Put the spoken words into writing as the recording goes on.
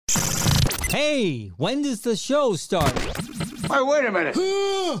Hey, when does the show start? Hey, wait a minute.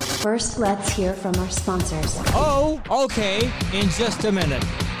 First, let's hear from our sponsors. Oh, okay, in just a minute.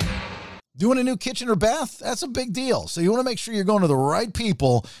 Doing a new kitchen or bath? That's a big deal. So you want to make sure you're going to the right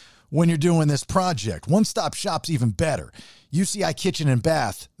people when you're doing this project. One-stop shop's even better. UCI Kitchen and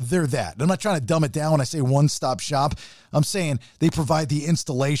Bath, they're that. I'm not trying to dumb it down when I say one-stop shop. I'm saying they provide the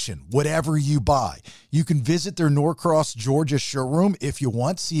installation, whatever you buy. You can visit their Norcross, Georgia showroom if you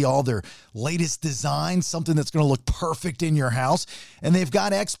want, see all their latest designs, something that's going to look perfect in your house. And they've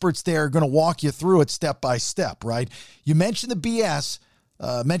got experts there going to walk you through it step by step, right? You mentioned the BS,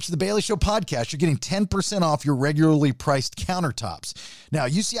 mention the Bailey Show podcast, you're getting 10% off your regularly priced countertops. Now,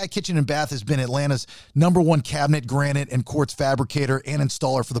 UCI Kitchen and Bath has been Atlanta's #1 cabinet, granite, and quartz fabricator and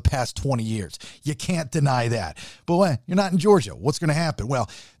installer for the past 20 years. You can't deny that. But you're not in Georgia. What's going to happen? Well,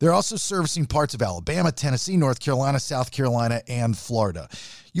 they're also servicing parts of Alabama, Tennessee, North Carolina, South Carolina, and Florida.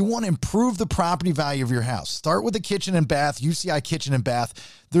 You want to improve the property value of your house. Start with the kitchen and bath, UCI Kitchen and Bath.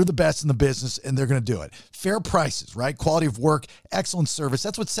 They're the best in the business, and they're going to do it. Fair prices, right? Quality of work, excellent service.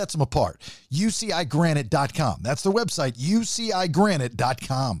 That's what sets them apart. UCIGranite.com. That's their website,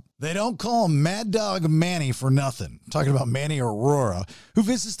 UCIGranite.com. They don't call him Mad Dog Manny for nothing. I'm talking about Manny Aurora, who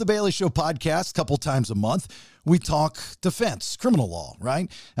visits the Bailey Show podcast a couple times a month. We talk defense, criminal law,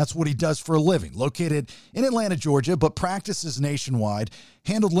 right? That's what he does for a living. Located in Atlanta, Georgia, but practices nationwide.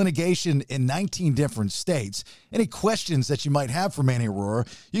 Handled litigation in 19 different states. Any questions that you might have for Manny Aurora,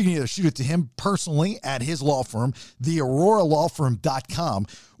 you can either shoot it to him personally at his law firm, theauroralawfirm.com,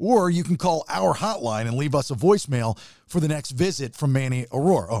 or you can call our hotline and leave us a voicemail for the next visit from Manny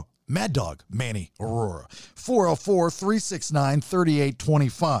Aurora. Oh, Mad Dog Manny Aurora,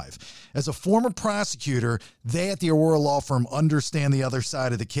 404-369-3825. As a former prosecutor, they at the Aurora Law Firm understand the other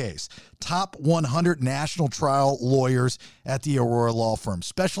side of the case. Top 100 national trial lawyers at the Aurora Law Firm,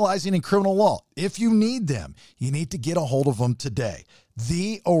 specializing in criminal law. If you need them, you need to get a hold of them today.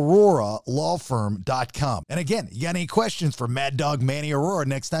 TheAuroraLawFirm.com. And again, you got any questions for Mad Dog Manny Aurora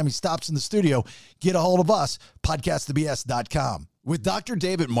next time he stops in the studio, get a hold of us, podcastthebs.com. With Dr.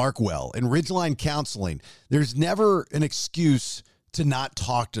 David Markwell and Ridgeline Counseling, there's never an excuse to not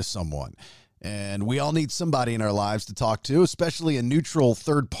talk to someone. And we all need somebody in our lives to talk to, especially a neutral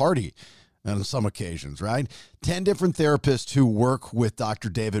third party on some occasions, right? 10 different therapists who work with Dr.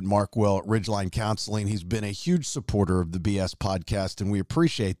 David Markwell at Ridgeline Counseling. He's been a huge supporter of the BS podcast, and we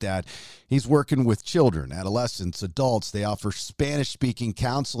appreciate that. He's working with children, adolescents, adults. They offer Spanish-speaking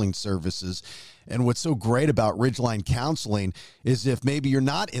counseling services. And what's so great about Ridgeline Counseling is if maybe you're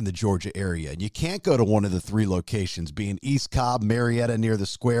not in the Georgia area and you can't go to one of the 3 locations, being East Cobb, Marietta near the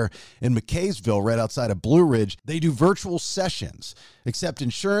square, and McKaysville right outside of Blue Ridge, they do virtual sessions, accept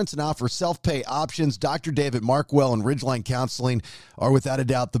insurance, and offer self-pay options. Dr. David Markwell and Ridgeline Counseling are without a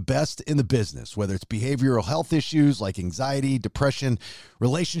doubt the best in the business, whether it's behavioral health issues like anxiety, depression,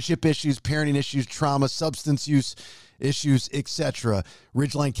 relationship issues, parenting issues, trauma, substance use issues, etc.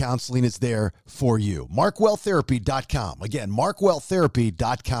 Ridgeline Counseling is there for you. MarkwellTherapy.com. Again,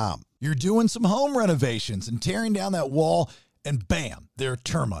 MarkwellTherapy.com. You're doing some home renovations and tearing down that wall, and bam, there are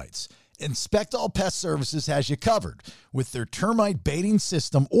termites. Inspect All Pest Services has you covered with their termite baiting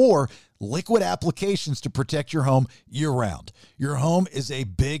system or liquid applications to protect your home year-round. Your home is a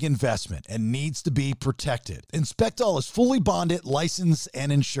big investment and needs to be protected. Inspect All is fully bonded, licensed,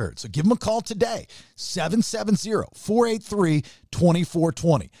 and insured. So give them a call today,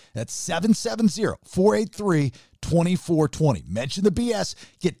 770-483-2420. That's 770-483-2420. Mention the BS,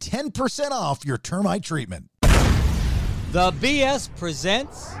 get 10% off your termite treatment. The BS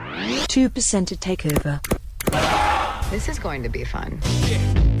presents 2% to Takeover. This is going to be fun. Yeah,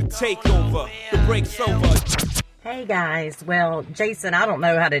 the takeover, the break's over. Hey guys, well, Jason, I don't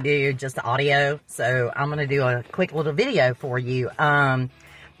know how to do just audio, so I'm going to do a quick little video for you.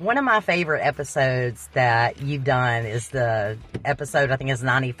 One of my favorite episodes that you've done is the episode, I think it's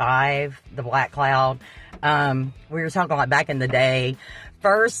 95, The Black Cloud. We were talking like back in the day.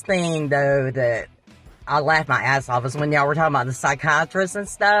 First thing, though, that I laughed my ass off was when y'all were talking about the psychiatrist and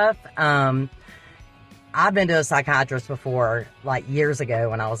stuff. I've been to a psychiatrist before, like years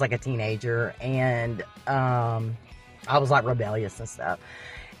ago when I was like a teenager, and I was like rebellious and stuff.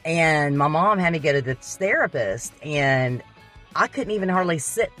 And my mom had me go to this therapist, and I couldn't even hardly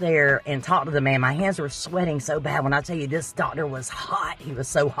sit there and talk to the man. My hands were sweating so bad. When I tell you, this doctor was hot. He was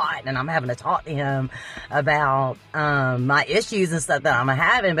so hot, and I'm having to talk to him about my issues and stuff that I'm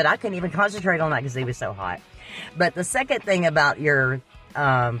having, but I couldn't even concentrate on that because he was so hot. But the second thing about your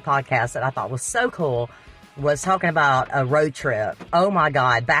podcast that I thought was so cool was talking about a road trip. Oh my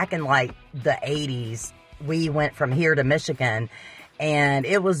God, back in like the 80s, we went from here to Michigan, And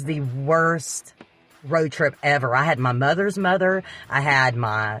it was the worst road trip ever. I had my mother's mother, I had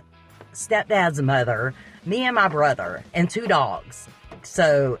my stepdad's mother, me and my brother, and 2 dogs.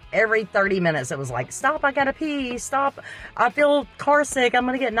 So every 30 minutes it was like, stop, I gotta pee, stop, I feel car sick, I'm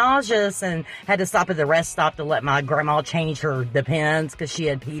gonna get nauseous, and had to stop at the rest stop to let my grandma change her Depends because she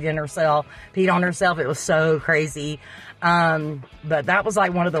had peed on herself. It was so crazy. But that was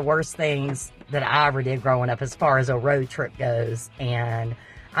like one of the worst things that I ever did growing up as far as a road trip goes. And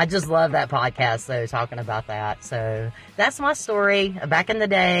I just love that podcast, though, talking about that. So that's my story back in the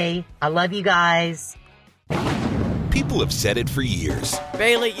day. I love you guys. People have said it for years.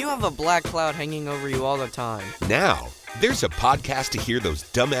 Bailey, you have a black cloud hanging over you all the time. Now, there's a podcast to hear those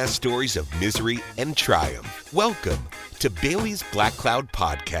dumbass stories of misery and triumph. Welcome to Bailey's Black Cloud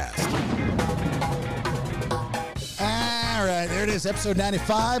Podcast. All right, there it is, episode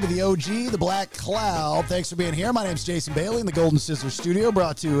 95 of the OG, The Black Cloud. Thanks for being here. My name's Jason Bailey in the Golden Sizzler Studio,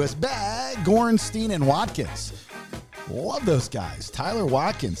 brought to us by Gorenstein and Watkins. Love those guys. Tyler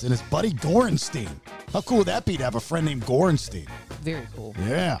Watkins and his buddy Gorenstein. How cool would that be to have a friend named Gorenstein? Very cool.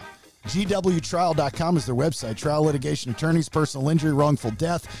 Yeah. GWTrial.com is their website. Trial litigation attorneys, personal injury, wrongful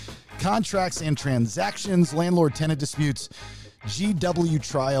death, contracts and transactions, landlord-tenant disputes.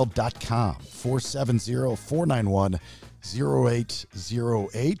 GWTrial.com,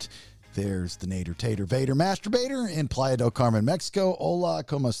 470-491-0808. There's the Nader Tater Vader Masturbator in Playa del Carmen, Mexico. Hola,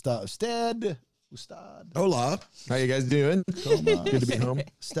 ¿cómo está usted? Ustad. Hola. How you guys doing? Good to be home.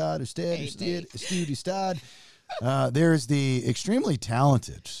 Ustad. There's the extremely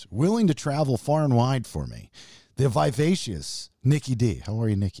talented, willing to travel far and wide for me, the vivacious Nikki D. How are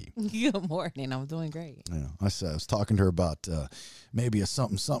you, Nikki? Good morning. I'm doing great. Yeah, I was talking to her about maybe a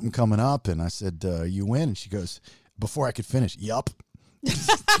something coming up, and I said, you win? And she goes, before I could finish, yup. I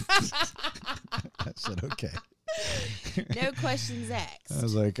said, okay. No questions asked. I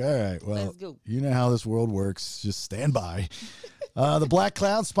was like, all right, well, Let's go. You know how this world works. Just stand by. The Black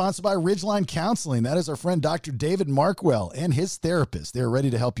Cloud, sponsored by Ridgeline Counseling. That is our friend Dr. David Markwell and his therapist. They're ready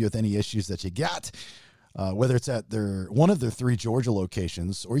to help you with any issues that you got, whether it's at one of their 3 Georgia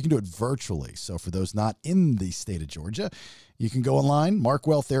locations, or you can do it virtually. So for those not in the state of Georgia, you can go online,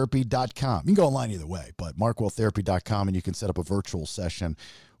 markwelltherapy.com. You can go online either way, but markwelltherapy.com, and you can set up a virtual session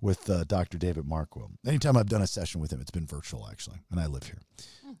with Dr. David Markwell. Anytime I've done a session with him, it's been virtual, actually, and I live here.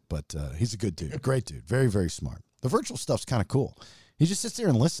 But he's a good dude, great dude, very, very smart. The virtual stuff's kind of cool. He just sits there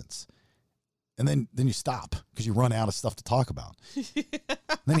and listens, and then you stop because you run out of stuff to talk about.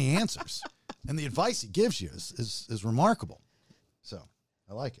 Then he answers, and the advice he gives you is remarkable. So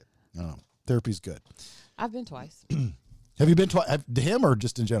I like it. Therapy's good. I've been twice. Have you been to him or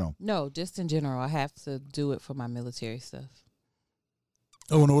just in general? No, just in general. I have to do it for my military stuff.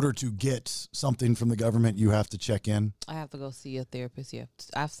 Oh, in order to get something from the government, you have to check in? I have to go see a therapist, yeah.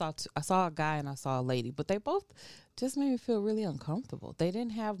 I saw a guy and I saw a lady, but they both just made me feel really uncomfortable. They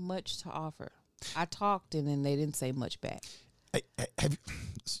didn't have much to offer. I talked and then they didn't say much back. It's a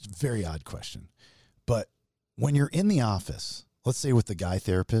very odd question, but when you're in the office, let's say with the guy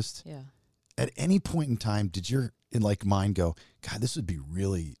therapist, yeah, at any point in time, did your mind go, God, this would be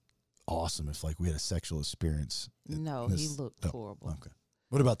really awesome if we had a sexual experience? No, he looked horrible. Okay.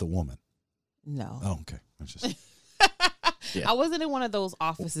 What about the woman? No. Oh, okay. Yeah. I wasn't in one of those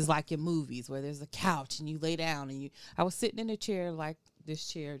offices like in movies where there's a couch and you lay down and I was sitting in a chair like this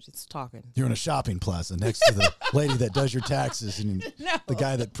chair just talking. You're in a shopping plaza next to the lady that does your taxes and the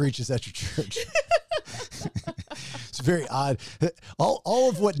guy that preaches at your church. It's very odd. All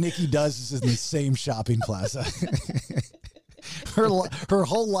of what Nikki does is in the same shopping plaza. Her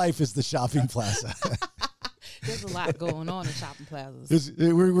whole life is the shopping plaza. There's a lot going on in shopping plazas.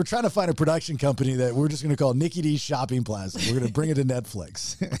 We're trying to find a production company that we're just going to call Nikki D's Shopping Plaza. We're going to bring it to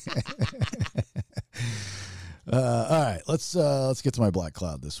Netflix. All right, let's get to my Black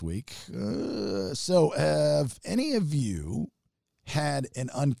Cloud this week. So have any of you had an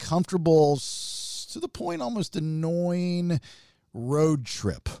uncomfortable, to the point almost annoying road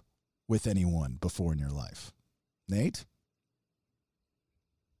trip with anyone before in your life? Nate?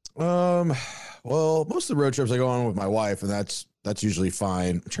 Well, most of the road trips I go on with my wife, and that's usually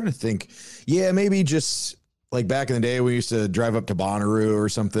fine. I'm trying to think. Yeah, maybe just like back in the day, we used to drive up to Bonnaroo or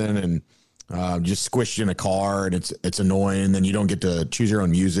something and just squished in a car, and it's annoying. And then you don't get to choose your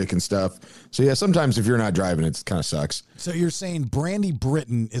own music and stuff. So yeah, sometimes if you're not driving, it kind of sucks. So you're saying Brandy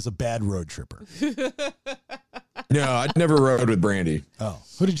Britton is a bad road tripper? No, I never rode with Brandy. Oh,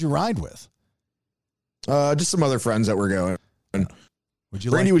 who did you ride with? Just some other friends that were going.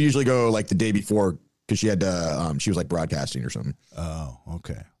 Brandy would usually go like the day before because she had to, she was like broadcasting or something. Oh,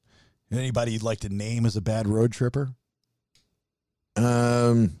 okay. Anybody you'd like to name as a bad road tripper?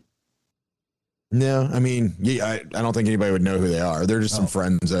 No, I mean, yeah, I don't think anybody would know who they are. They're just some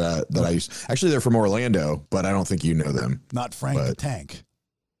friends that I used. Actually, they're from Orlando, but I don't think you know them. Not Frank the Tank.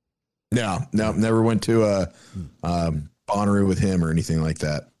 No, never went to a Bonnaroo with him or anything like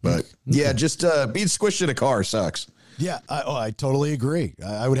that. But yeah, just being squished in a car sucks. Yeah, I totally agree.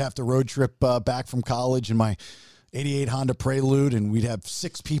 I would have to road trip back from college in my 88 Honda Prelude, and we'd have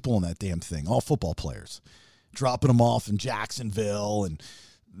 6 people in that damn thing, all football players, dropping them off in Jacksonville and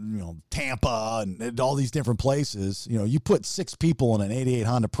Tampa and all these different places. You put 6 people in an 88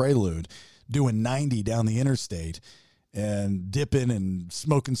 Honda Prelude doing 90 down the interstate and dipping and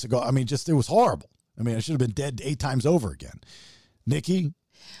smoking cigars. I mean, it was horrible. I mean, I should have been dead 8 times over again. Nikki?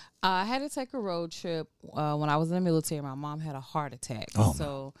 I had to take a road trip when I was in the military. My mom had a heart attack. Oh,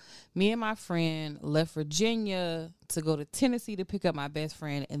 so me and my friend left Virginia to go to Tennessee to pick up my best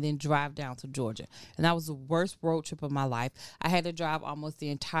friend and then drive down to Georgia. And that was the worst road trip of my life. I had to drive almost the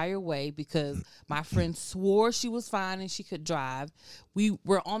entire way because my friend swore she was fine and she could drive. We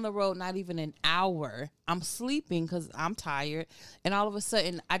were on the road not even an hour. I'm sleeping because I'm tired. And all of a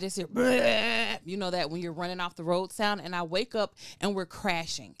sudden, I just hear, bleh, that when you're running off the road sound. And I wake up and we're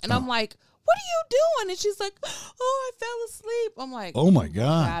crashing. And I'm like, what are you doing? And she's like, I fell asleep. I'm like, oh my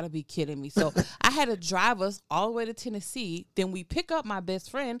God. You gotta be kidding me. So I had to drive us all the way to Tennessee. Then we pick up my best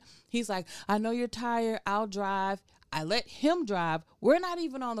friend. He's like, I know you're tired. I'll drive. I let him drive. We're not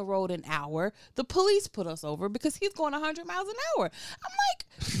even on the road an hour. The police put us over because he's going 100 miles an hour. I'm like,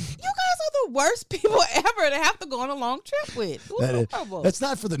 you guys are the worst people ever to have to go on a long trip with. It was horrible. That's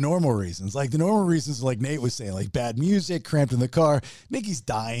not for the normal reasons. Like the normal reasons, like Nate was saying, like bad music, cramped in the car. Nikki's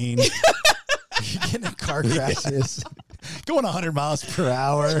dying. Getting in car crashes. Going 100 miles per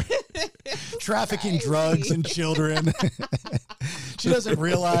hour. Trafficking drugs and children. She doesn't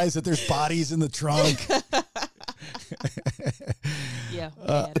realize that there's bodies in the trunk. Yeah.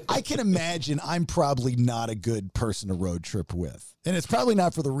 I can imagine I'm probably not a good person to road trip with. And it's probably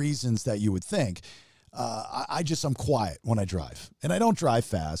not for the reasons that you would think. I'm quiet when I drive. And I don't drive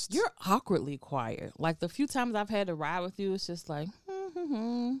fast. You're awkwardly quiet. Like the few times I've had to ride with you, it's just like,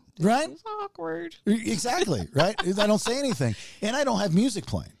 right? It's awkward. Exactly, right? I don't say anything. And I don't have music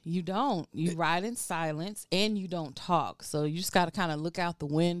playing. You don't. You ride in silence and you don't talk. So you just got to kind of look out the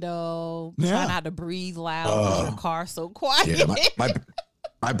window, try not to breathe loud because your car's so quiet. Yeah,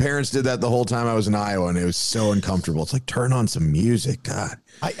 my parents did that the whole time I was in Iowa, and it was so uncomfortable. It's like, turn on some music. God.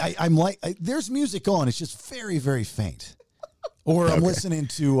 I'm like, there's music on. It's just very, very faint. Or I'm listening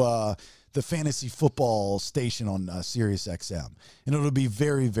to the fantasy football station on Sirius XM, and it'll be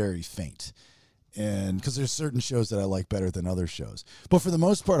very, very faint. And because there's certain shows that I like better than other shows. But for the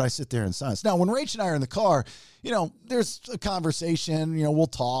most part, I sit there in silence. Now, when Rach and I are in the car, there's a conversation, we'll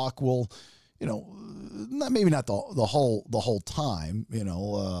talk, maybe not the whole time,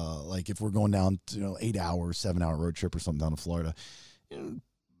 like if we're going down to 8 hours, 7 hour road trip or something down to Florida.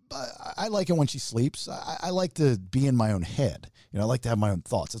 I like it when she sleeps. I like to be in my own head. I like to have my own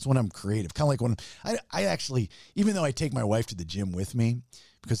thoughts. That's when I'm creative. Kind of like when I actually, even though I take my wife to the gym with me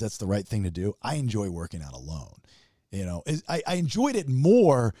because that's the right thing to do, I enjoy working out alone. I enjoyed it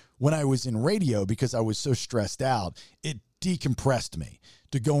more when I was in radio because I was so stressed out. It decompressed me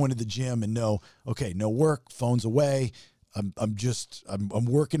to go into the gym and know, okay, no work, phone's away. I'm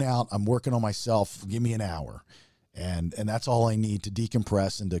working out. I'm working on myself. Give me an hour. And that's all I need to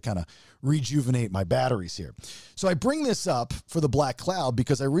decompress and to kind of rejuvenate my batteries here. So I bring this up for the Black Cloud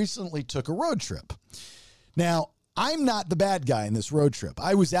because I recently took a road trip. Now, I'm not the bad guy in this road trip.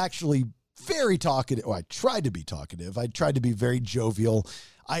 I was actually very talkative. I tried to be talkative. I tried to be very jovial.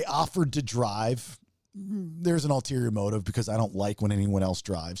 I offered to drive. There's an ulterior motive because I don't like when anyone else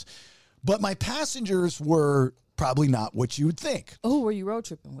drives. But my passengers were probably not what you would think. Who were you road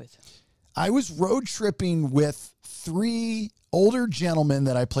tripping with? I was road tripping with 3 older gentlemen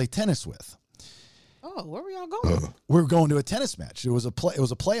that I play tennis with. Oh, where were y'all going? We were going to a tennis match. It was a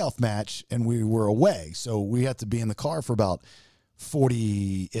playoff match, and we were away, so we had to be in the car for about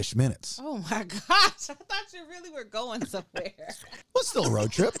 40-ish minutes. Oh my gosh! I thought you really were going somewhere. Well, still a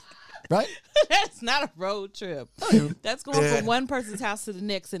road trip, right? That's not a road trip. That's going from one person's house to the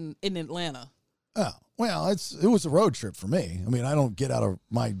next in Atlanta. Oh, well, it was a road trip for me. I mean, I don't get out of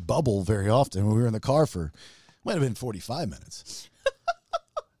my bubble very often. We were in the car for, might have been 45 minutes.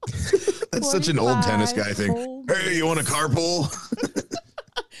 That's such an old tennis guy thing. Hey, you want a carpool?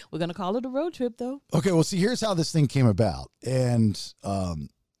 We're going to call it a road trip, though. Okay, well, see, here's how this thing came about. And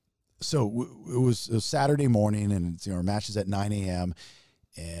so it was Saturday morning, and our match is at 9 a.m.,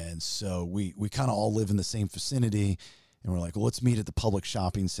 and so we kind of all live in the same vicinity, and we're like, well, let's meet at the public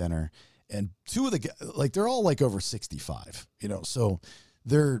shopping center. and two of the guys, like they're all like over 65, you know, so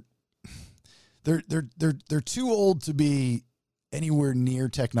they're too old to be anywhere near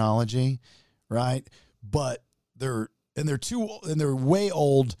technology, right? But they're way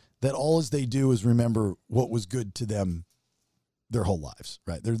old that all as they do is remember what was good to them their whole lives,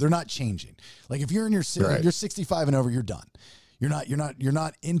 right? They're not changing. Like if you're in your Right. you're 65 and over, you're done. You're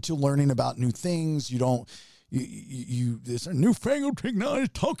not into learning about new things. You don't there's a newfangled technology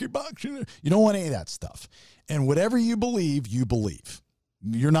talkie box. You don't want any of that stuff. And whatever you believe, you believe.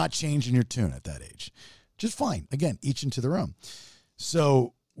 You're not changing your tune at that age. Just fine. Again, each into their own.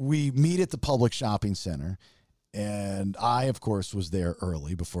 So we meet at the public shopping center, and I, of course, was there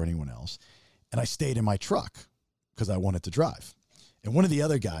early before anyone else, and I stayed in my truck because I wanted to drive. And one of the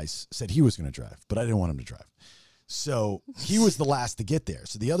other guys said he was going to drive, but I didn't want him to drive. So he was the last to get there.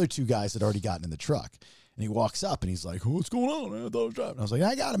 So the other two guys had already gotten in the truck, and he walks up and he's like, "What's going on? I thought I was driving." I was like,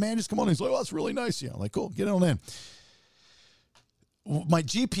 "I got it, man. Just come on." He's like, "Oh, that's really nice." Yeah, I'm like, "Cool, get on in." My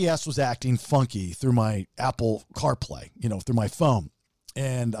GPS was acting funky through my Apple CarPlay, through my phone.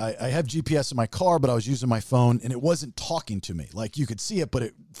 And I have GPS in my car, but I was using my phone, and it wasn't talking to me. Like, you could see it,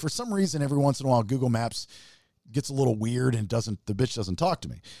 but for some reason, every once in a while, Google Maps gets a little weird and the bitch doesn't talk to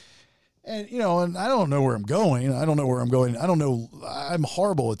me. And, and I don't know where I'm going. I don't know. I'm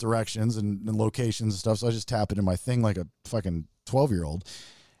horrible at directions and locations and stuff. So I just tap it in my thing like a fucking 12-year-old.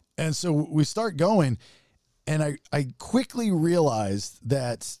 And so we start going, and I quickly realized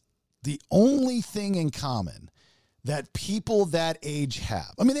that the only thing in common that people that age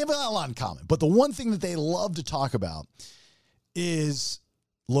have, I mean, they have a lot in common, but the one thing that they love to talk about is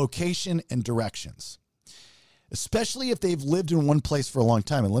location and directions, especially if they've lived in one place for a long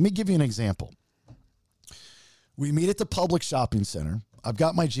time. And let me give you an example. We meet at the public shopping center. I've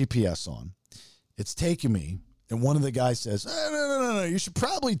got my GPS on. It's taking me, and one of the guys says, no, you should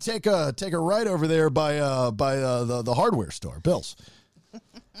probably take a right over there by the hardware store, Bill's.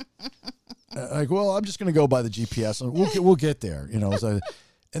 Like, well, I'm just going to go by the GPS. We'll get there, So,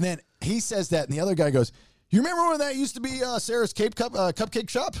 and then he says that, and the other guy goes, "You remember when that used to be Sarah's cupcake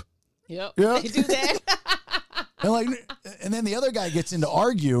shop?" Yep. Yeah. They do that. And then the other guy gets into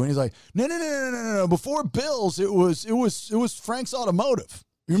argue, and he's like, "No. Before Bill's, it was Frank's Automotive.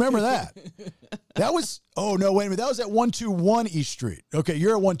 You remember that? That was wait a minute. That was at 121 East Street. Okay,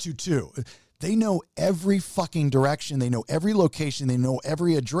 you're at 122." They know every fucking direction. They know every location. They know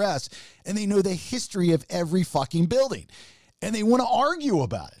every address. And they know the history of every fucking building. And they want to argue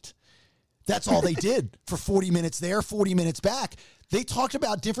about it. That's all they did for 40 minutes there, 40 minutes back. They talked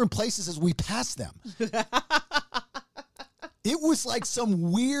about different places as we passed them. It was like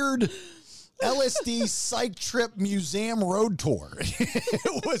some weird LSD psych trip museum road tour.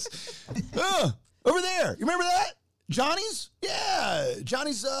 It was over there. You remember that? Johnny's? Yeah,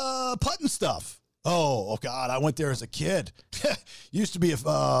 Johnny's putting stuff. Oh, God, I went there as a kid. Used to be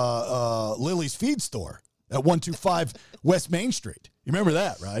a Lily's feed store at 125 West Main Street. You remember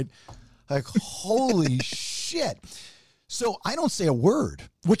that, right? Like, holy shit. So I don't say a word,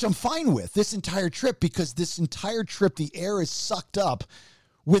 which I'm fine with this entire trip, because this entire trip, the air is sucked up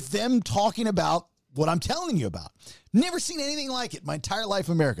with them talking about what I'm telling you about. Never seen anything like it my entire life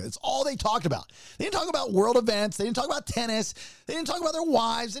in America. It's all they talked about. They didn't talk about world events. They didn't talk about tennis. They didn't talk about their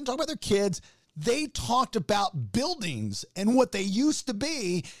wives. They didn't talk about their kids. They talked about buildings and what they used to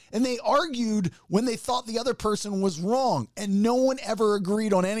be, and they argued when they thought the other person was wrong, and no one ever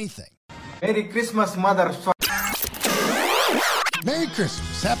agreed on anything. Merry Christmas, motherfucker. Merry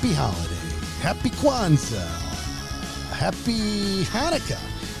Christmas. Happy holiday. Happy Kwanzaa. Happy Hanukkah.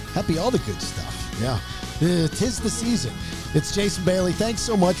 Happy all the good stuff. Yeah, 'tis the season. It's Jason Bailey. Thanks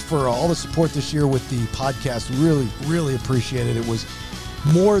so much for all the support this year with the podcast. Really, really appreciate it. It was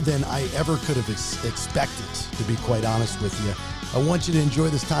more than I ever could have expected, to be quite honest with you. I want you to enjoy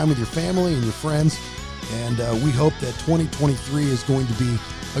this time with your family and your friends, and we hope that 2023 is going to be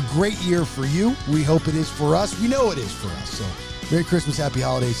a great year for you. We hope it is for us. We know it is for us. So Merry Christmas, happy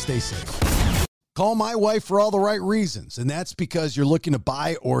holidays, stay safe. Call my wife for all the right reasons, and that's because you're looking to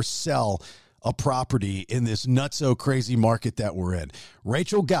buy or sell a property in this nutso crazy market that we're in.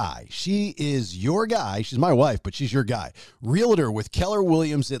 Rachel Guy, she is your guy. She's my wife, but she's your guy. Realtor with Keller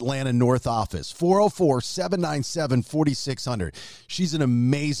Williams Atlanta North office, 404-797-4600. She's an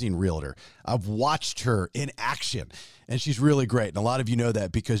amazing realtor. I've watched her in action, and she's really great. And a lot of you know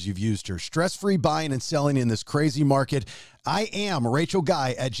that because you've used her. Stress-free buying and selling in this crazy market. I am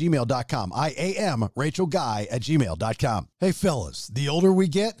RachelGuy@gmail.com. I am RachelGuy@gmail.com. Hey, fellas, the older we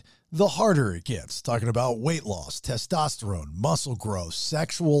get, the harder it gets. Talking about weight loss, testosterone, muscle growth,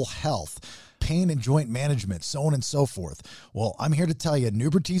 sexual health, pain and joint management, so on and so forth. Well, I'm here to tell you,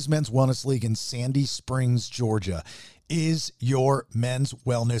 Nubertese Men's Wellness League in Sandy Springs, Georgia, is your men's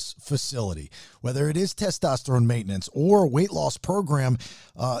wellness facility. Whether it is testosterone maintenance or weight loss program,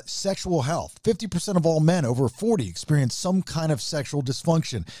 sexual health, 50% of all men over 40 experience some kind of sexual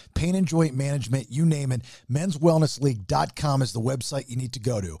dysfunction, pain and joint management, you name it. Menswellnessleague.com is the website you need to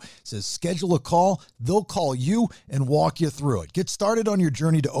go to. It says schedule a call. They'll call you and walk you through it. Get started on your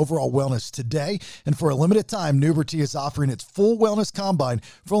journey to overall wellness today. And for a limited time, Nuberty is offering its full wellness combine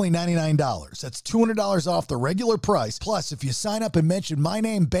for only $99. That's $200 off the regular price. Plus, if you sign up and mention my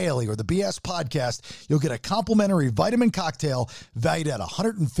name, Bailey, or the BS Podcast, you'll get a complimentary vitamin cocktail valued at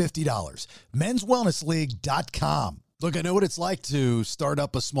 $150. Menswellnessleague.com. Look, I know what it's like to start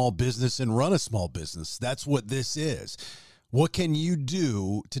up a small business and run a small business. That's what this is. What can you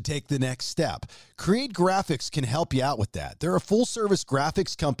do to take the next step? Create Graphics can help you out with that. They're a full-service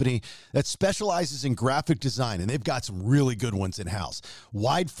graphics company that specializes in graphic design, and they've got some really good ones in-house.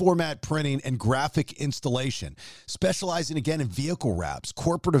 Wide format printing and graphic installation. Specializing, again, in vehicle wraps,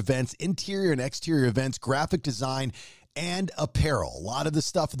 corporate events, interior and exterior events, graphic design, and apparel. A lot of the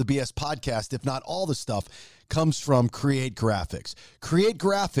stuff of the BS Podcast, if not all the stuff, comes from Create Graphics.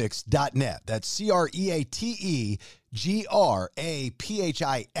 CreateGraphics.net. That's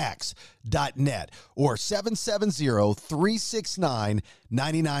CreateGraphiX.net or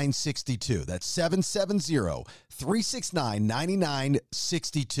 770-369-9962. That's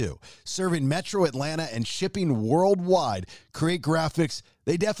 770-369-9962. Serving Metro Atlanta and shipping worldwide, Create Graphics,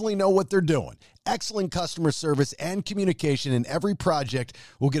 they definitely know what they're doing. Excellent customer service and communication in every project.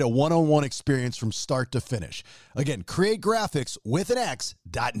 Will get a one-on-one experience from start to finish. Again, Create Graphics with an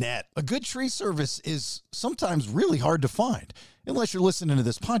X.net. A good tree service is sometimes really hard to find, unless you're listening to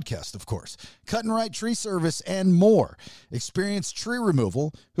this podcast, of course. Cut and Right Tree Service and more. Experienced tree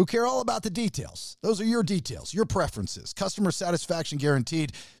removal who care all about the details. Those are your details, your preferences. Customer satisfaction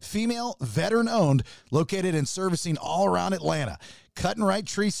guaranteed. Female, veteran-owned, located and servicing all around Atlanta. Cut and Right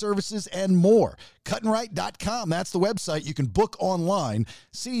Tree Services and more. Cutandright.com. That's the website. You can book online.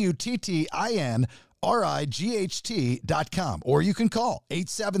 CUTTINRIGHT.com. Or you can call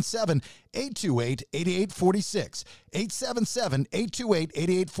 877-828-8846.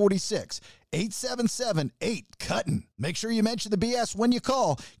 877-828-8846. 877-8-CUTTIN. Make sure you mention the BS when you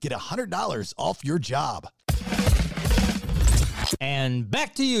call. Get $100 off your job. And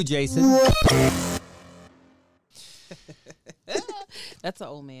back to you, Jason. That's an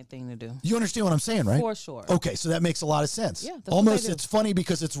old man thing to do. You understand what I'm saying, right? For sure. Okay, so that makes a lot of sense. Yeah, almost it's funny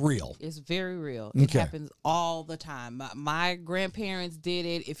because it's real. It's very real. It happens all the time. My grandparents did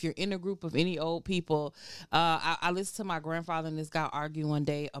it. If you're in a group of any old people, I listened to my grandfather and this guy argue one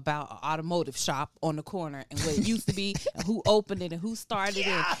day about an automotive shop on the corner and what it used to be and who opened it and who started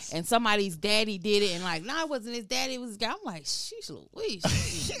it. And somebody's daddy did it and like, no, it wasn't his daddy, it was his guy. I'm like, sheesh Louise.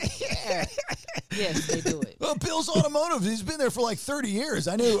 Yeah. Yes, they do it. Well, Bill's Automotive, he's been there for like 30 years.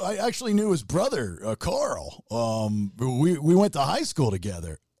 I actually knew his brother, Carl. We went to high school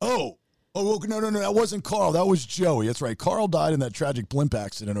together. Oh, no, that wasn't Carl. That was Joey. That's right. Carl died in that tragic blimp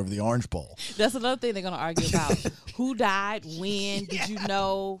accident over the Orange Bowl. That's another thing they're going to argue about. Who died? When? Did you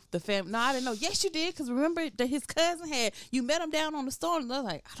know the family? No, I didn't know. Yes, you did, because remember that his cousin you met him down on the store, and they're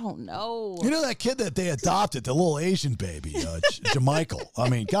like, I don't know. You know that kid that they adopted, the little Asian baby, Jamichael? I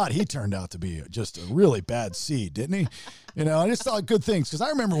mean, God, he turned out to be just a really bad seed, didn't he? You know, I just thought good things because I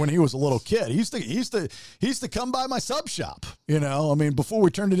remember when he was a little kid, he used to come by my sub shop. You know, I mean, before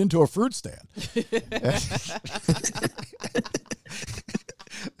we turned it into a fruit stand.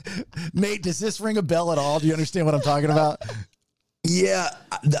 Nate, does this ring a bell at all? Do you understand what I'm talking about? Yeah,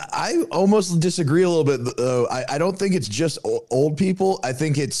 I almost disagree a little bit, though. I don't think it's just old people. I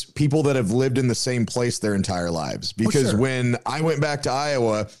think it's people that have lived in the same place their entire lives. Because when I went back to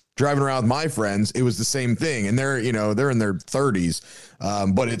Iowa, driving around with my friends, it was the same thing. And they're in their 30s.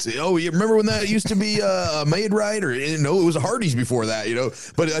 But it's, you remember when that used to be a Made Right? Or, it was a Hardee's before that,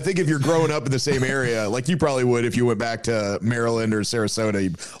 But I think if you're growing up in the same area, like you probably would if you went back to Maryland or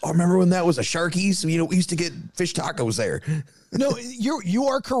Sarasota, remember when that was a Sharky's? We used to get fish tacos there. No, you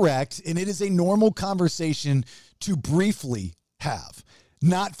are correct. And it is a normal conversation to briefly have.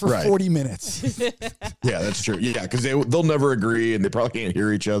 Not for 40 minutes. Yeah, that's true. Yeah, because they'll never agree and they probably can't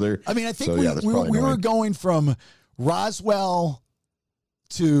hear each other. I mean, I think we were going from Roswell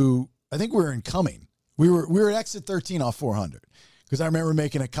to, I think we were in Cumming. We were at exit 13 off 400 because I remember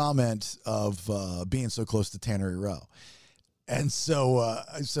making a comment of being so close to Tannery Row. And so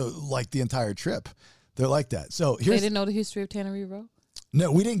like the entire trip, they're like that. So they didn't know the history of Tannery Row? No,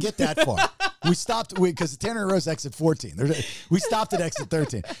 we didn't get that far. We stopped because Tanner Rose exit 14. We stopped at exit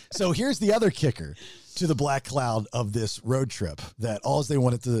 13. So here's the other kicker to the black cloud of this road trip, that all they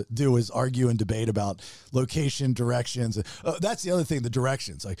wanted to do is argue and debate about location, directions. That's the other thing, the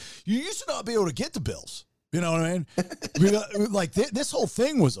directions. Like, you used to not be able to get to Bills. You know what I mean? Like this whole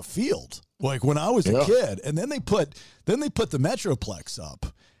thing was a field. Like when I was a kid, and then they put the Metroplex up.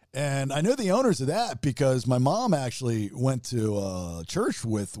 And I know the owners of that because my mom actually went to church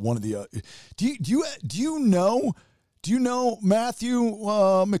with one of the. Do you know Matthew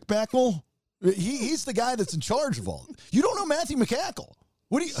McMackle? He's the guy that's in charge of all. You don't know Matthew McMackle?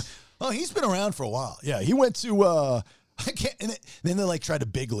 What do you? Oh, he's been around for a while. Yeah, he went to. I can't. And then they like try to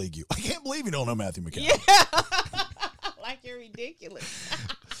big league you. I can't believe you don't know Matthew McMackle. Yeah, like you're ridiculous.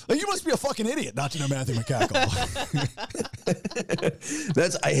 You must be a fucking idiot not to know Matthew McMackle.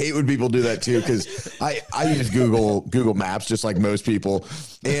 I hate when people do that too, because I use Google Maps just like most people,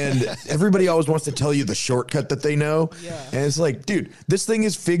 and everybody always wants to tell you the shortcut that they know. Yeah. And it's like, dude, this thing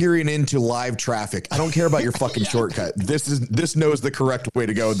is figuring into live traffic. I don't care about your fucking shortcut. This knows the correct way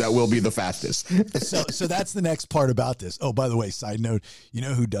to go. That will be the fastest. So that's the next part about this. Oh, by the way, side note, you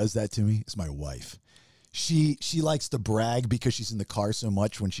know who does that to me? It's my wife. She likes to brag because she's in the car so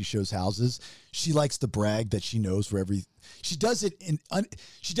much when she shows houses. She likes to brag that she knows where she does it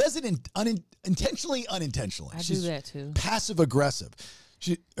intentionally, unintentionally. She's do that too. Passive aggressive.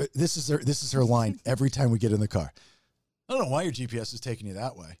 This is her line every time we get in the car. I don't know why your GPS is taking you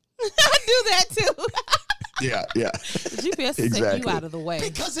that way. I do that too. Yeah. The GPS is taking you out of the way.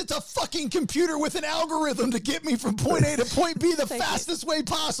 Because it's a fucking computer with an algorithm to get me from point A to point B the fastest way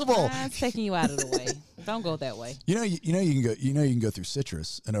possible. It's taking you out of the way. Don't go that way. You can go through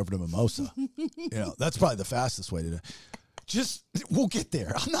Citrus and over to Mimosa. That's probably the fastest way to do it. We'll get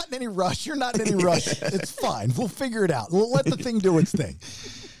there. I'm not in any rush. You're not in any rush. It's fine. We'll figure it out. We'll let the thing do its thing.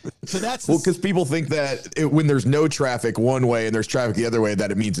 So that's because people think that when there's no traffic one way and there's traffic the other way,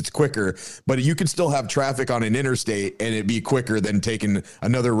 that it means it's quicker. But you can still have traffic on an interstate and it be quicker than taking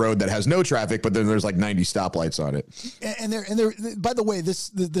another road that has no traffic, but then there's like 90 stoplights on it. And there. By the way,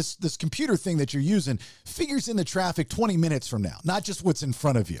 this computer thing that you're using figures in the traffic 20 minutes from now, not just what's in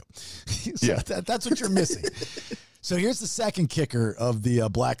front of you. So that's what you're missing. So here's the second kicker of the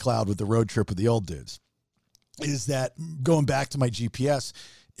black cloud with the road trip with the old dudes, is that going back to my GPS,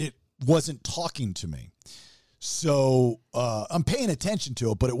 it wasn't talking to me. So I'm paying attention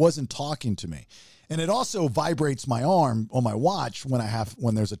to it, but it wasn't talking to me. And it also vibrates my arm on my watch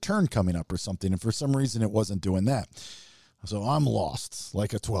when there's a turn coming up or something. And for some reason, it wasn't doing that. So I'm lost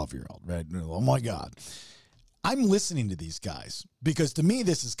like a 12-year-old, right? Oh my God. I'm listening to these guys because to me,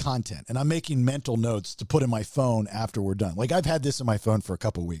 this is content, and I'm making mental notes to put in my phone after we're done. Like I've had this in my phone for a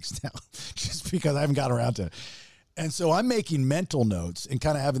couple of weeks now, just because I haven't got around to it. And so I'm making mental notes and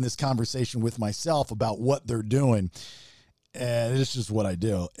kind of having this conversation with myself about what they're doing. And it's just what I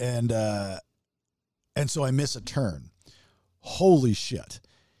do. And so I miss a turn. Holy shit.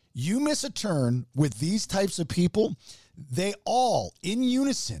 You miss a turn with these types of people, they all in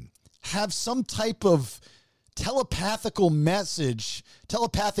unison have some type of telepathic message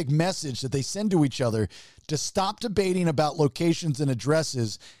that they send to each other to stop debating about locations and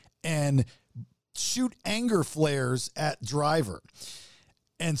addresses and shoot anger flares at driver.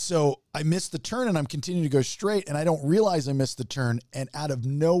 And so I missed the turn and I'm continuing to go straight and I don't realize I missed the turn, and out of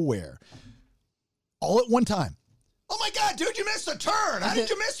nowhere, all at one time, oh my God, dude, you missed a turn. How did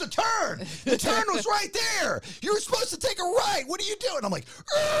you miss the turn? The turn was right there. You were supposed to take a right. What are you doing? I'm like,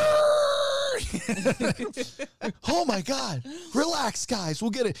 oh my God, relax, guys.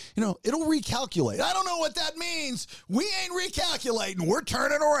 We'll get it. It'll recalculate. I don't know what that means. We ain't recalculating. We're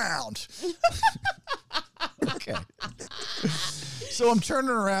turning around. Okay. So I'm turning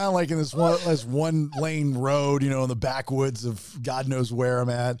around like in this one lane road, in the backwoods of God knows where I'm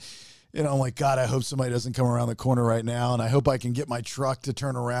at. I'm like, God, I hope somebody doesn't come around the corner right now. And I hope I can get my truck to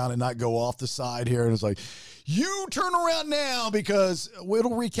turn around and not go off the side here. And it's like, you turn around now because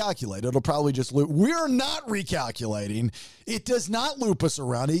it'll recalculate. It'll probably just loop. We're not recalculating. It does not loop us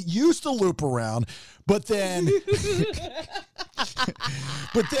around. It used to loop around. But then,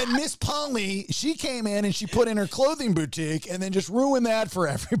 Miss Polly, she came in and she put in her clothing boutique and then just ruined that for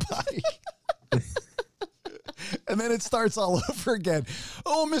everybody. And then it starts all over again.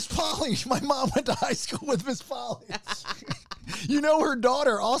 Oh, Miss Polly. My mom went to high school with Miss Polly. Her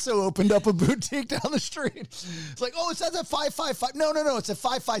daughter also opened up a boutique down the street. It's like, oh, it says at 555. No, it's at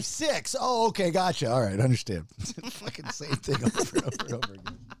 556. Oh, okay, gotcha. All right, understand. Fucking same thing over and over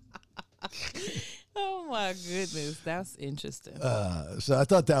again. Oh my goodness, that's interesting. So I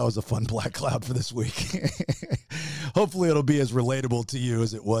thought that was a fun black cloud for this week. hopefully it'll be as relatable to you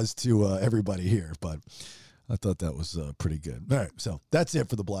as it was to everybody here. But I thought that was pretty good. All right, so that's it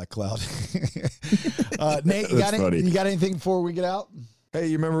for the Black Cloud. Nate, you got anything before we get out? Hey,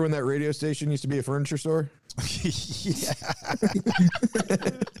 you remember when that radio station used to be a furniture store? Yeah.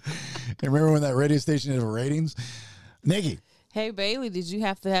 Remember when that radio station had ratings? Nikki. Hey, Bailey, did you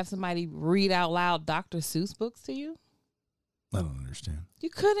have to have somebody read out loud Dr. Seuss books to you? I don't understand. You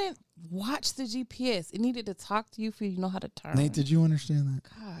couldn't watch the GPS. It needed to talk to you for you to know how to turn. Nate, did you understand that?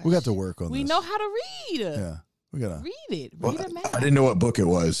 Gosh. We got to work on this. We know how to read. Yeah. We got to read it. Read it, man. I didn't know what book it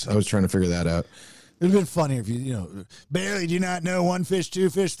was. I was trying to figure that out. It would have been funny if Bailey, do you not know 1 fish, 2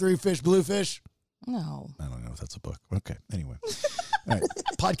 fish, 3 fish, blue fish? No. I don't know if that's a book. Okay. Anyway. All right.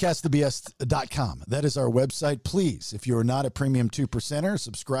 Podcastthebs.com. That is our website. Please, if you are not a premium 2%er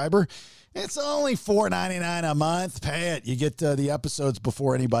subscriber, it's only $4.99 a month. Pay it. You get the episodes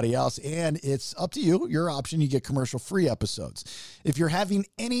before anybody else, and it's up to you. Your option. You get commercial-free episodes. If you're having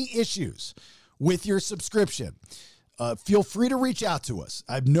any issues with your subscription, feel free to reach out to us.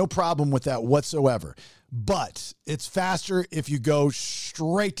 I have no problem with that whatsoever. But it's faster if you go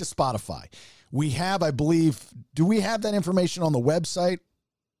straight to Spotify. We have, I believe, do we have that information on the website?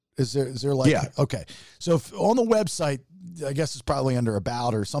 Is there like, yeah. Okay. So if on the website, I guess it's probably under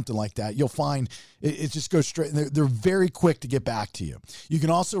about or something like that. You'll find it just goes straight. They're very quick to get back to you. You can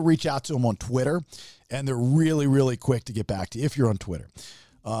also reach out to them on Twitter, and they're really, really quick to get back to you if you're on Twitter.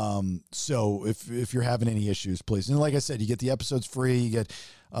 So if you're having any issues, please. And like I said, you get the episodes free, you get,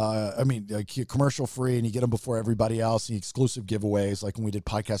 commercial free, and you get them before everybody else, and exclusive giveaways. Like when we did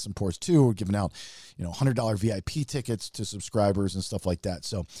Podcast and Pours 2, we're giving out, $100 VIP tickets to subscribers and stuff like that.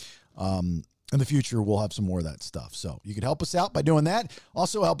 So, in the future, we'll have some more of that stuff. So you can help us out by doing that.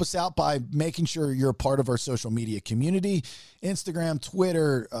 Also help us out by making sure you're a part of our social media community, Instagram,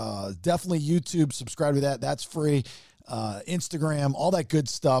 Twitter, definitely YouTube. Subscribe to that. That's free. Instagram, all that good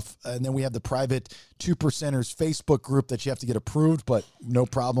stuff. And then we have the private 2%ers Facebook group that you have to get approved, but no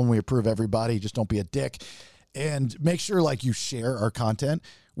problem. We approve everybody. Just don't be a dick. And make sure you share our content.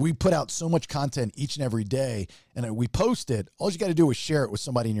 We put out so much content each and every day, and we post it. All you got to do is share it with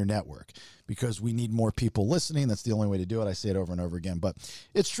somebody in your network, because we need more people listening. That's the only way to do it. I say it over and over again, but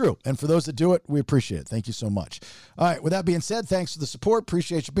it's true. And for those that do it, we appreciate it. Thank you so much. All right. With that being said, thanks for the support.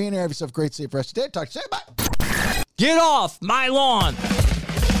 Appreciate you being here. Have yourself a great, safe rest of the day. Talk to you soon. Bye. Get off my lawn.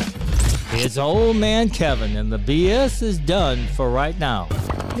 It's old man Kevin, and the BS is done for right now.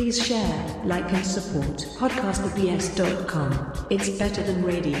 Please share, like, and support podcastthebs.com. It's better than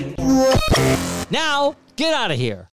radio. Now, get out of here.